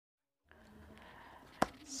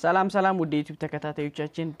ሰላም ሰላም ወደ ዩቲዩብ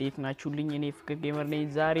ተከታታዮቻችን እንዴት ናችሁልኝ? እኔ ፍቅር ጌመር ነኝ።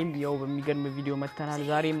 ዛሬም ያው በሚገርም ቪዲዮ መተናል።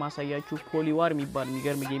 ዛሬም ማሳያችሁ ፖሊዋር የሚባል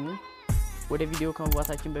የሚገርም ጌም ነው። ወደ ቪዲዮ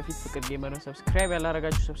ከመግባታችን በፊት ፍቅር ጌመርን ሰብስክራይብ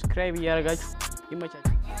ያላረጋችሁ ሰብስክራይብ ያያረጋችሁ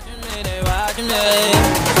ይመቻችሁ።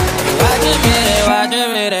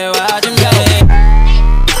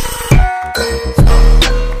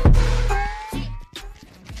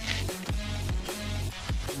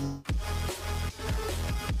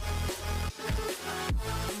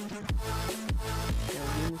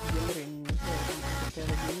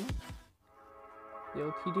 ያው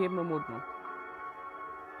ቲዲኤም ሞድ ነው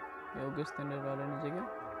ያው ገስት እንደባለን እዚህ ጋር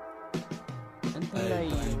እንትን ላይ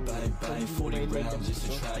ሞባይል ላይ just a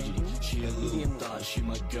tragedy she a little thought she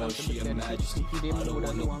my girl she a majesty I don't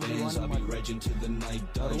want no bands I'll be raging to the night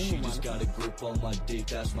done she just got a grip on my dick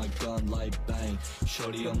that's my gun like bang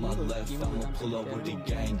shorty on my left I'ma pull up with the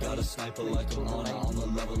gang got a sniper like I'm on it I'ma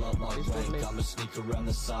level up my rank I'ma sneak around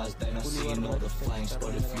the sides then I see all the flanks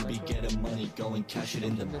but if you be getting money go and cash it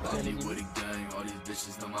in the bank with a gang all these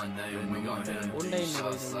bitches know my name we gon' hit them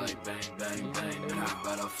shots like bang bang bang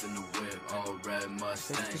right off in the whip all red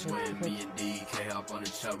Mustangs with me and DK hop on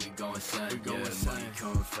the truck we going insane money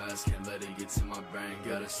coming fast can't let it get to my brain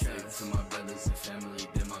gotta stick to my brothers and family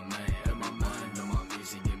then my man and my mind on my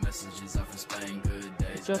music get messages off from Spain good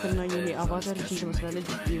days ተጫወትነው የኔ አቫታር ቺንግ መስላለ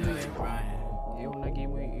ጌሙ የሆነ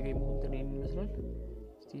ጌሙ እንትን ይመስላል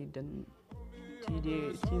እስቲ ቲም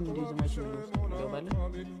ዲዝ ማሽን ነው ይገባል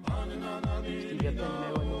እስቲ ገብተን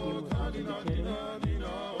ነው ጌሙ አድርገን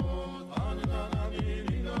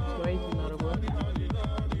ስዋይት እናረጋለን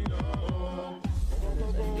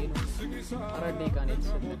አረዴ ካኔት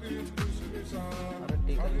አረዴ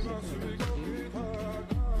ካኔት ይመስላል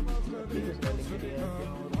እንግዲህ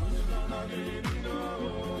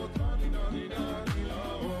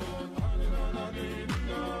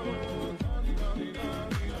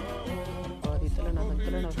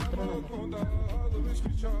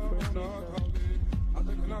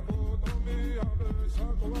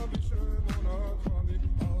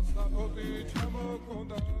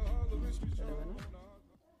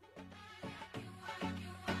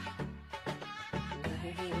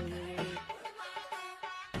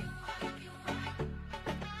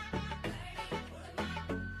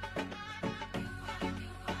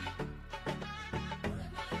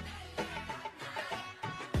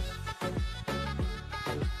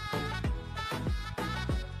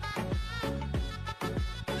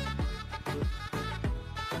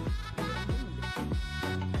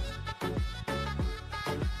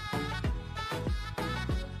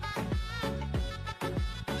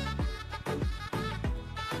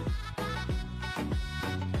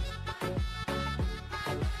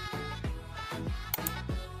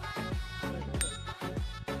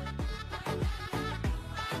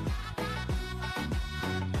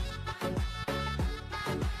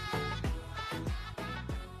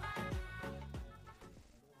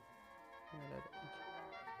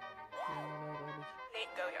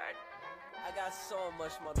I got so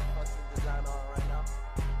much motherfucking design on right now.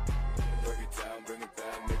 Break it down, bring it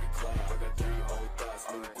back, make it clap. I got 3 old thoughts,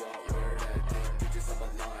 new guap, wear that thing. Bitches on my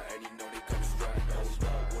line, and you know they come strapped. Hold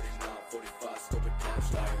up, what it not, 45, scope it down,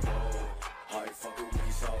 like whoa. How you fucking with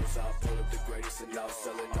these hoes? I pull up the greatest and now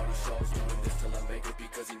selling all these shows. Doing this till I make it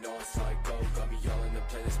because he know I'm psycho. Got me all in the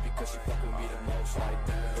playlist because she fucking me the most like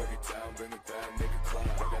that. Break it down, bring it back, make it clap.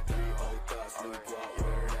 I got 3 old thoughts, new guap,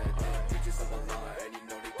 wear that thing. Bitches on my line, and you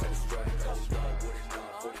know they come strapped. Hold up, what it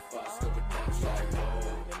not, 45, scope it down, like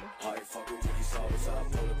whoa. How you fucking with these hoes? I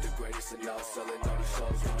pull up the greatest and now selling all these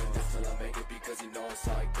shows. Doing this till I make it because he know I'm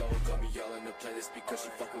psycho. Got me all in the playlist because she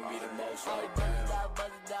fucking me the most like that.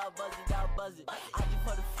 Buzz it. I just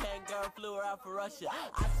put a fan girl, flew her out for Russia. I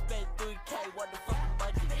spent 3K, what the fucking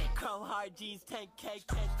budget? Chrome hard G's, 10K,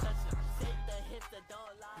 can't touch it. Take the hits that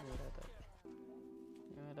don't lie.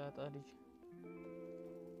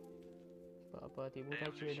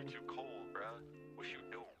 Too cold, bro. What you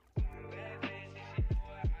doing?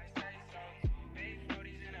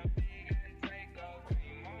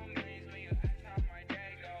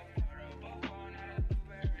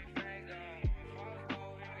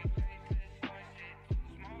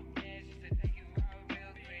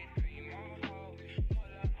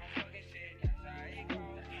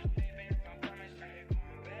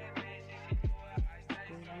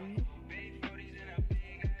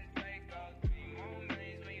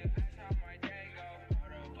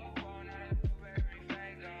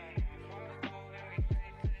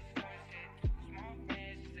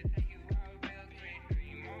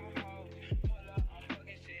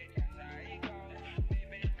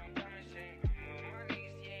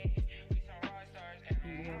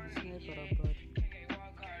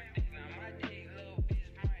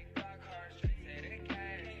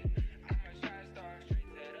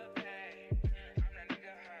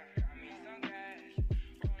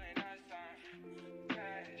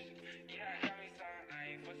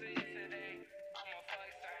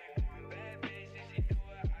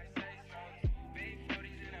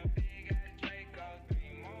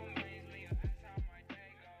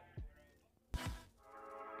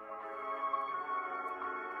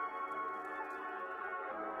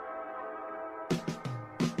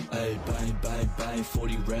 Bang, bang, bang, bang,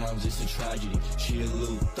 40 rounds, it's a tragedy. She a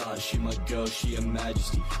little thought, she my girl, she a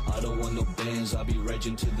majesty. I don't want no bands, I be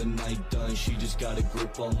raging till the night done. She just got a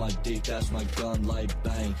grip on my dick, that's my gun, like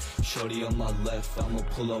bang. Shorty on my left, I'ma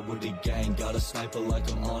pull up with the gang. Got a sniper like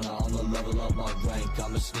I'm on her, I'ma level up my rank.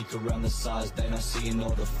 I'ma sneak around the sides, they not seeing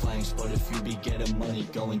all the flanks. But if you be getting money,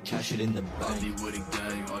 go and cash it in the bank. I be with a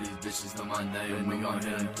gang, all these bitches know my name. And we gon'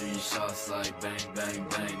 hit them 3 shots like bang, bang,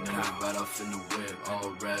 bang. Then we right off in the whip,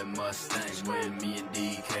 all red Mustang. With me and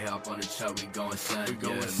DK hop on the track, we go insane.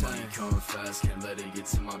 Money coming fast, can't let it get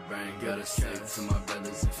to my brain. Gotta stick to my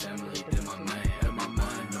brothers and family, they're my main. And my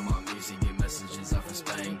mind, know my music, get messages out from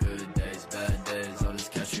Spain. Good days, bad days, all this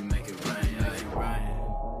cash we make it rain. Hey, rain.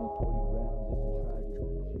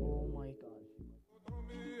 Oh my god.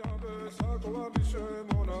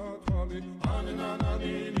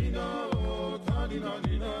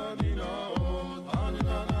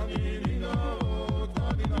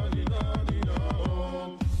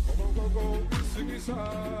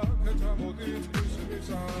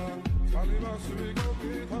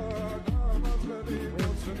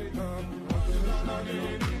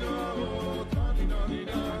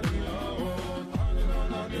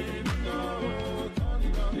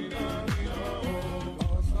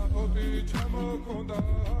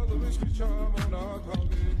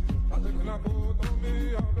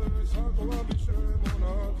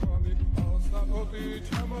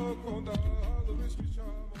 Conda